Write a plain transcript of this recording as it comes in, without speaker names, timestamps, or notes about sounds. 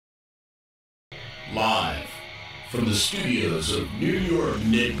Live from the studios of New York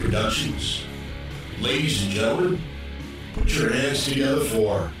Nick Productions. Ladies and gentlemen, put your hands together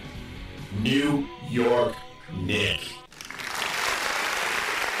for New York Nick.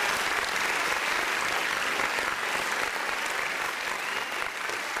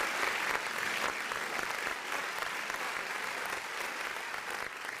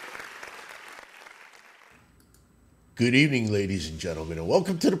 Good evening, ladies and gentlemen, and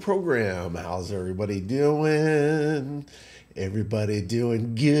welcome to the program. How's everybody doing? Everybody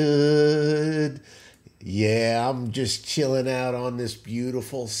doing good? Yeah, I'm just chilling out on this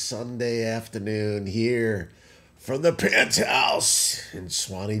beautiful Sunday afternoon here from the penthouse in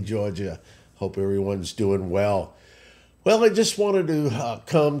Swanee, Georgia. Hope everyone's doing well. Well, I just wanted to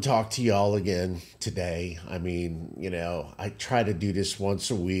come talk to y'all again today. I mean, I try to do this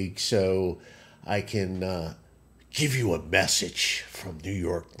once a week so I can give you a message from New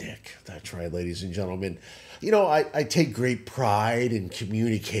York Nick. That's right, ladies and gentlemen. I take great pride in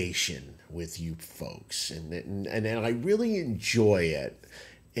communication with you folks, and I really enjoy it,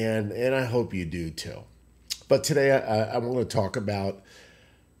 and I hope you do too. But today I want to talk about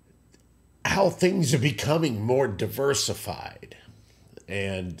how things are becoming more diversified,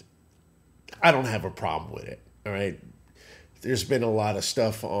 and I don't have a problem with it, all right? There's been a lot of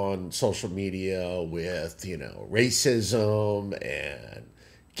stuff on social media with, racism and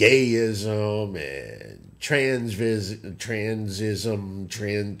gayism and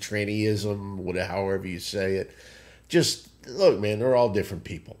trannyism, whatever, however you say it. Just look, man, they're all different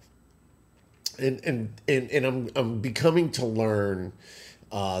people. And I'm becoming to learn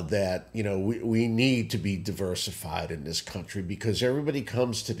that, we need to be diversified in this country because everybody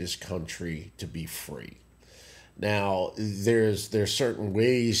comes to this country to be free. Now, there's certain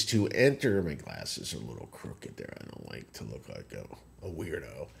ways to enter. My glasses are a little crooked there. I don't like to look like a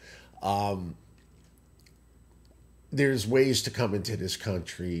weirdo. There's ways to come into this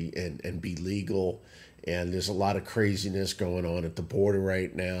country and be legal. And there's a lot of craziness going on at the border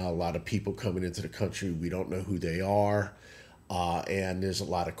right now. A lot of people coming into the country, we don't know who they are. And there's a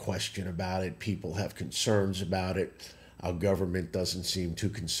lot of question about it. People have concerns about it. Our government doesn't seem too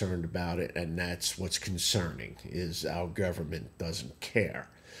concerned about it, and that's what's concerning, is our government doesn't care.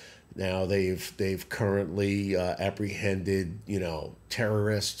 Now, they've currently apprehended,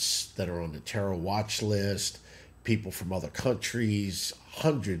 terrorists that are on the terror watch list, people from other countries.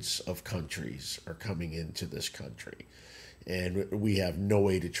 Hundreds of countries are coming into this country, and we have no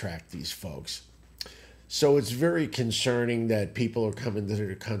way to track these folks. So it's very concerning that people are coming to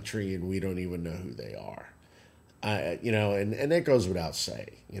the country and we don't even know who they are. And that goes without saying,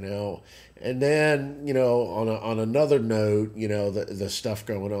 and then, on another note, the stuff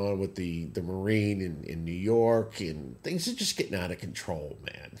going on with the Marine in New York, and things are just getting out of control,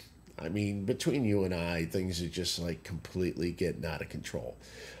 man. I mean, between you and I, things are just like completely getting out of control.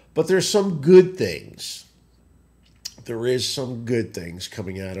 But there's some good things. There is some good things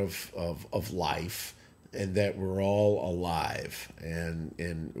coming out of life. And that we're all alive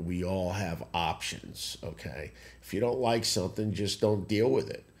and we all have options, okay? If you don't like something, just don't deal with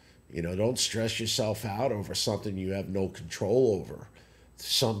it. Don't stress yourself out over something you have no control over.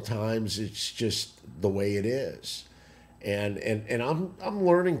 Sometimes it's just the way it is. And I'm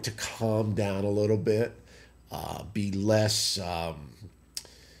learning to calm down a little bit, be less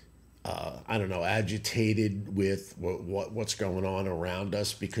agitated with what's going on around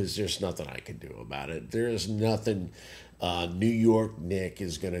us, because there's nothing I can do about it. There is nothing New York Nick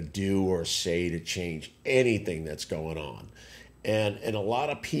is going to do or say to change anything that's going on. And a lot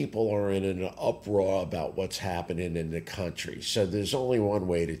of people are in an uproar about what's happening in the country. So there's only one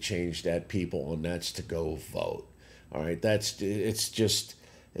way to change that, people, and that's to go vote. All right, it's just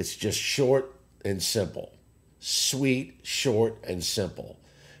short and simple. Sweet, short, and simple.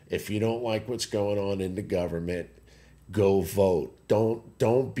 If you don't like what's going on in the government, go vote.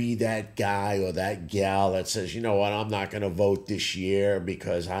 Don't be that guy or that gal that says, you know what, I'm not going to vote this year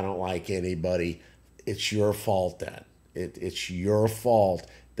because I don't like anybody. It's your fault then. It's your fault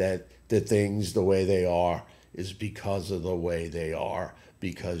that the things the way they are is because of the way they are,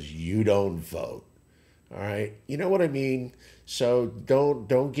 because you don't vote. All right, you know what I mean? So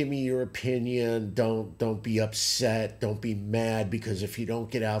don't give me your opinion. Don't be upset. Don't be mad, because if you don't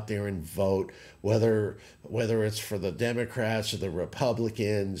get out there and vote, whether it's for the Democrats or the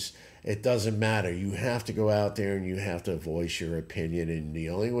Republicans, it doesn't matter. You have to go out there and you have to voice your opinion. And the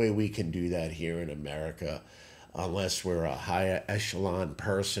only way we can do that here in America, unless we're a higher echelon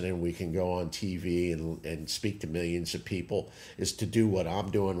person and we can go on TV and speak to millions of people, is to do what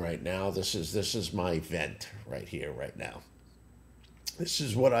I'm doing right now. This is my vent right here, right now. This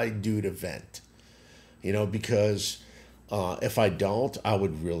is what I do to vent. because if I don't, I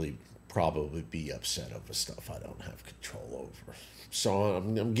would really probably be upset over stuff I don't have control over. So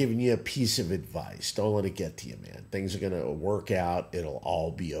I'm giving you a piece of advice. Don't let it get to you, man. Things are going to work out. It'll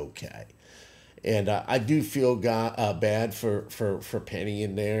all be okay. And I do feel bad for Penny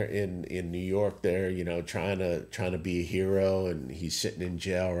in there in New York there, trying to be a hero, and he's sitting in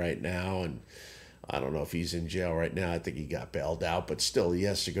jail right now. And I don't know if he's in jail right now. I think he got bailed out, but still he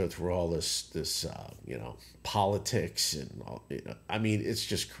has to go through all this politics and all. I mean, it's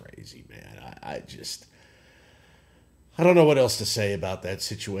just crazy, man. I don't know what else to say about that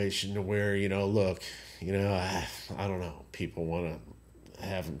situation where, look, I don't know. People want to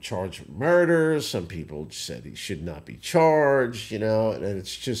have him charged with murder. Some people said he should not be charged, and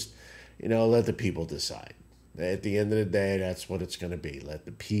it's just, let the people decide. At the end of the day, that's what it's going to be. Let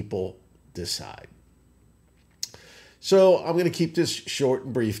the people decide. So I'm going to keep this short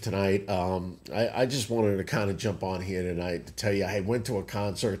and brief tonight. I just wanted to kind of jump on here tonight to tell you I went to a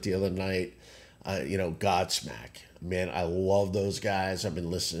concert the other night, Godsmack. Man, I love those guys. I've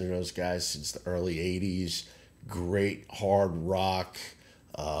been listening to those guys since the early 80s. Great hard rock,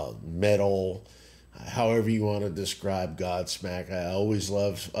 metal, however you want to describe Godsmack. I always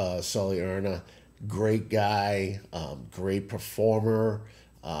loved Sully Erna. Great guy, great performer,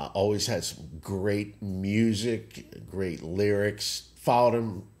 always had some great music, great lyrics. Followed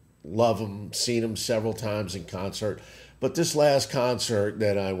him, love him, seen him several times in concert. But this last concert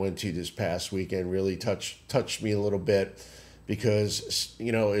that I went to this past weekend really touched me a little bit because,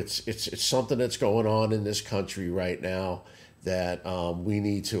 it's something that's going on in this country right now that we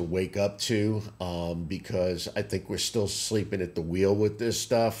need to wake up to because I think we're still sleeping at the wheel with this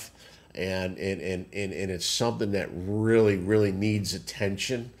stuff. And it's something that really, really needs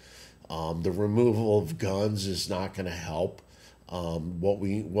attention. The removal of guns is not going to help. What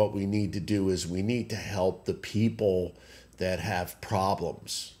we need to do is we need to help the people that have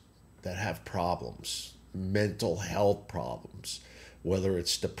problems, mental health problems, whether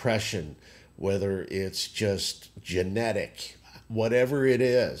it's depression, whether it's just genetic, whatever it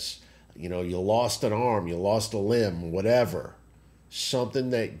is. You lost an arm, you lost a limb, whatever.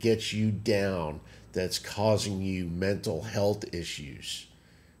 Something that gets you down, that's causing you mental health issues.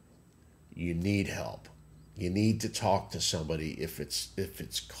 You need help. You need to talk to somebody if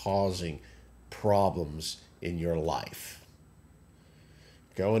it's causing problems in your life.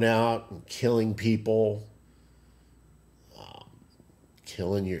 Going out and killing people,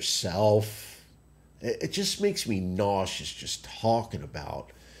 killing yourself. It just makes me nauseous just talking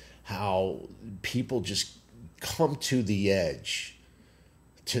about how people just come to the edge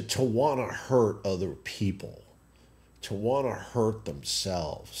to want to hurt other people, to want to hurt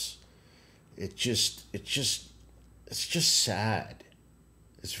themselves. It's just sad.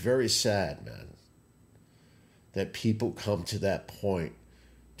 It's very sad, man, that people come to that point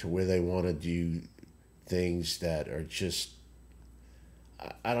to where they want to do things that are just,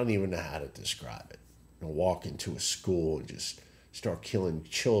 I don't even know how to describe it. Walk into a school and just start killing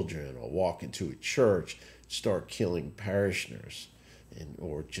children, or walk into a church, start killing parishioners,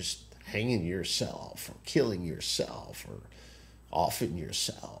 or just hanging yourself, or killing yourself, or offing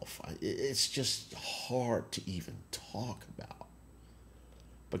yourself. It's just hard to even talk about.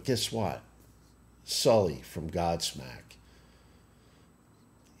 But guess what? Sully from Godsmack,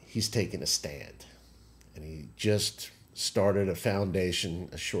 he's taking a stand. And he just started a foundation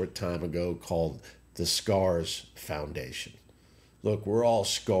a short time ago called the Scars Foundation. Look, we're all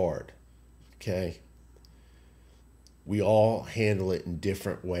scarred, okay? We all handle it in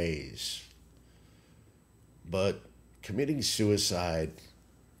different ways. But committing suicide,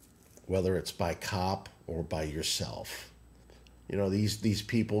 whether it's by cop or by yourself, these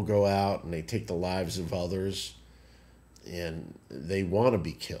people go out and they take the lives of others, and they want to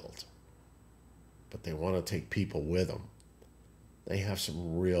be killed, but they want to take people with them. They have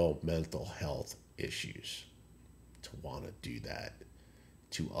some real mental health issues to want to do that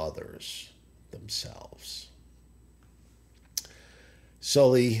to others themselves.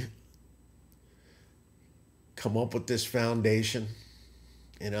 Sully come up with this foundation,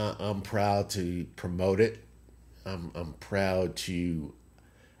 and I'm proud to promote it. I'm proud to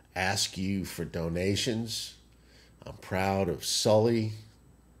ask you for donations. I'm proud of Sully,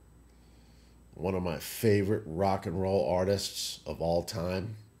 one of my favorite rock and roll artists of all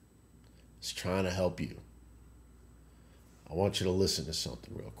time. He's trying to help you. I want you to listen to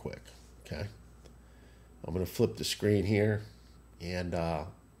something real quick, okay? I'm going to flip the screen here, and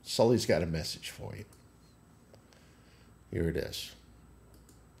Sully's got a message for you. Here it is.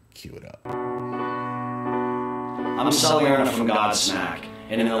 Cue it up. I'm Sully Erna from Godsmack,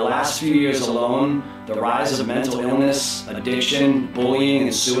 And in the last few years alone, the rise of mental illness, addiction, bullying,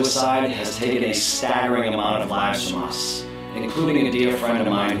 and suicide has taken a staggering amount of lives from us, including a dear friend of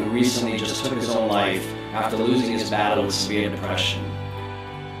mine who recently just took his own life after losing his battle with severe depression.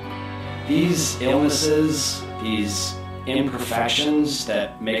 These illnesses, these imperfections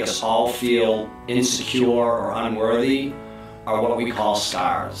that make us all feel insecure or unworthy are what we call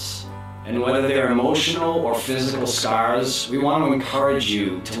scars. And whether they're emotional or physical scars, we want to encourage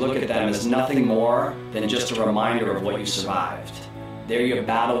you to look at them as nothing more than just a reminder of what you survived. They're your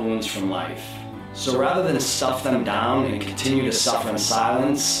battle wounds from life. So rather than stuff them down and continue to suffer in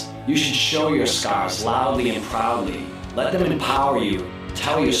silence, you should show your scars loudly and proudly. Let them empower you.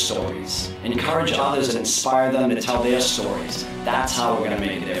 Tell your stories. Encourage others and inspire them to tell their stories. That's how we're going to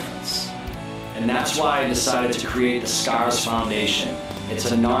make a difference. And that's why I decided to create the Scars Foundation. It's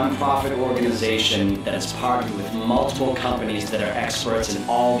a non-profit organization that has partnered with multiple companies that are experts in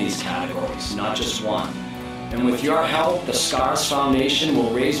all these categories, not just one. And with your help, the Scars Foundation will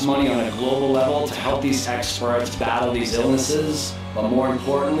raise money on a global level to help these experts battle these illnesses. But more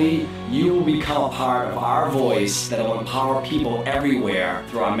importantly, you will become a part of our voice that will empower people everywhere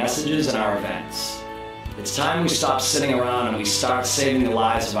through our messages and our events. It's time we stop sitting around and we start saving the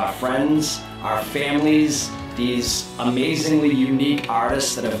lives of our friends, our families, these amazingly unique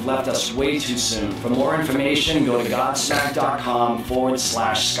artists that have left us way too soon. For more information, go to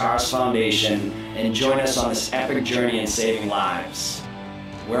godsmack.com/Scars Foundation and join us on this epic journey in saving lives.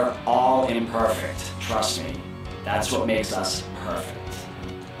 We're all imperfect, trust me. That's what makes us perfect.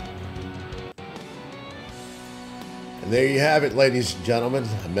 And there you have it, ladies and gentlemen.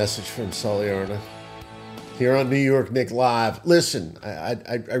 A message from Sully Erna here on New York Nick Live. Listen, I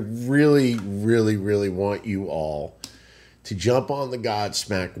really, really, really want you all to jump on the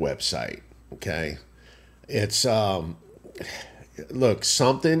Godsmack website, okay? It's, look,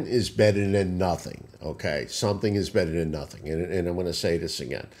 something is better than nothing, okay? Something is better than nothing, and I'm going to say this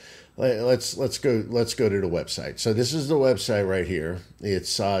again. Let's go to the website. So this is the website right here.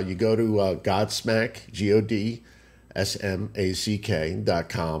 It's you go to Godsmack,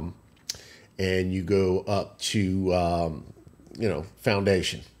 GODSMACK.com, and you go up to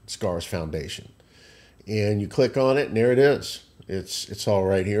Foundation, Scars Foundation, and you click on it, and there it is. It's all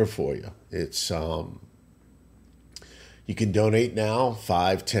right here for you. It's you can donate now,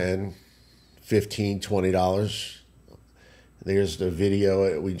 $5, $10, $15, $20. There's the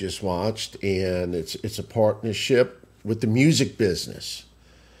video that we just watched, and it's a partnership with the music business.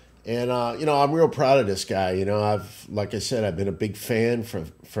 And I'm real proud of this guy. Like I said, I've been a big fan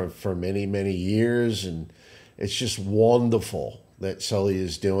for many, many years, and it's just wonderful that Sully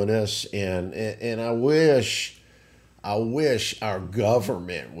is doing this. And I wish our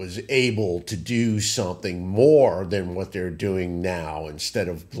government was able to do something more than what they're doing now, instead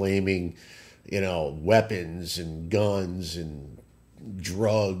of blaming weapons and guns and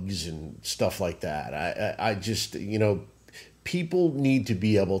drugs and stuff like that. I just, people need to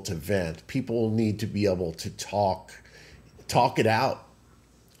be able to vent. People need to be able to talk it out.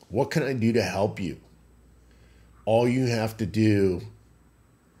 What can I do to help you? All you have to do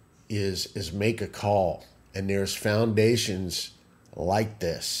is make a call. And there's foundations like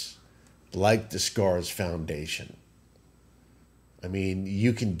this, like the Scars Foundation. I mean,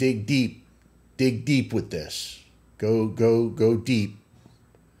 you can dig deep with this. Go deep.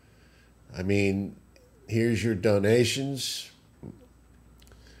 I mean, here's your donations.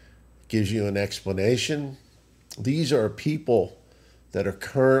 Gives you an explanation. These are people that are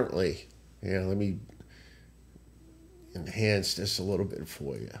currently, let me enhance this a little bit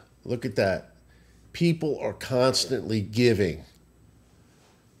for you. Look at that. People are constantly giving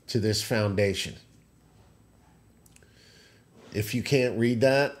to this foundation. If you can't read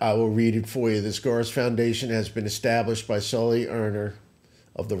that, I will read it for you. The Scars Foundation has been established by Sully Erna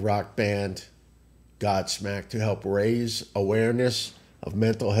of the rock band Godsmack to help raise awareness of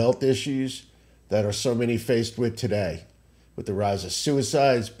mental health issues that are so many faced with today, with the rise of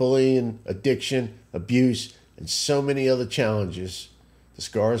suicides, bullying, addiction, abuse, and so many other challenges. The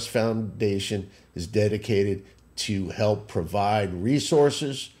Scars Foundation is dedicated to help provide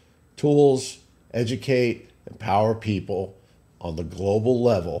resources, tools, educate, empower people on the global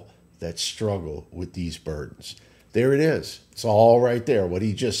level that struggle with these burdens. There it is. It's all right there, what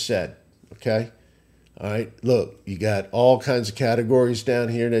he just said, okay? All right, look, you got all kinds of categories down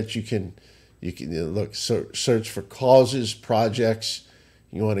here that you can look, search for causes, projects.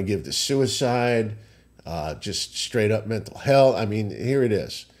 You want to give to suicide, just straight up mental health. I mean, here it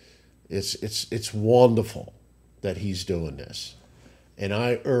is. It's wonderful that he's doing this. And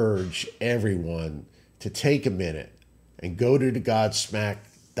I urge everyone to take a minute and go to the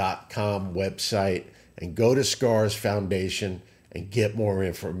Godsmack.com website and go to Scars Foundation and get more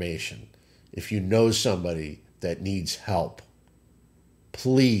information. If you know somebody that needs help,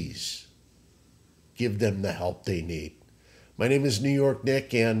 please give them the help they need. My name is New York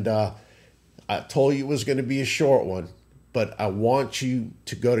Nick, and I told you it was going to be a short one, but I want you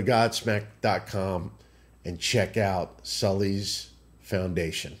to go to Godsmack.com and check out Sully's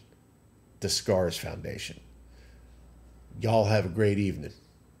foundation, the Scars Foundation. Y'all have a great evening.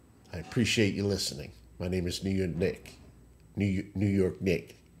 I appreciate you listening. My name is New York Nick. New York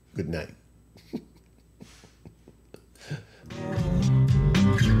Nick. Good night.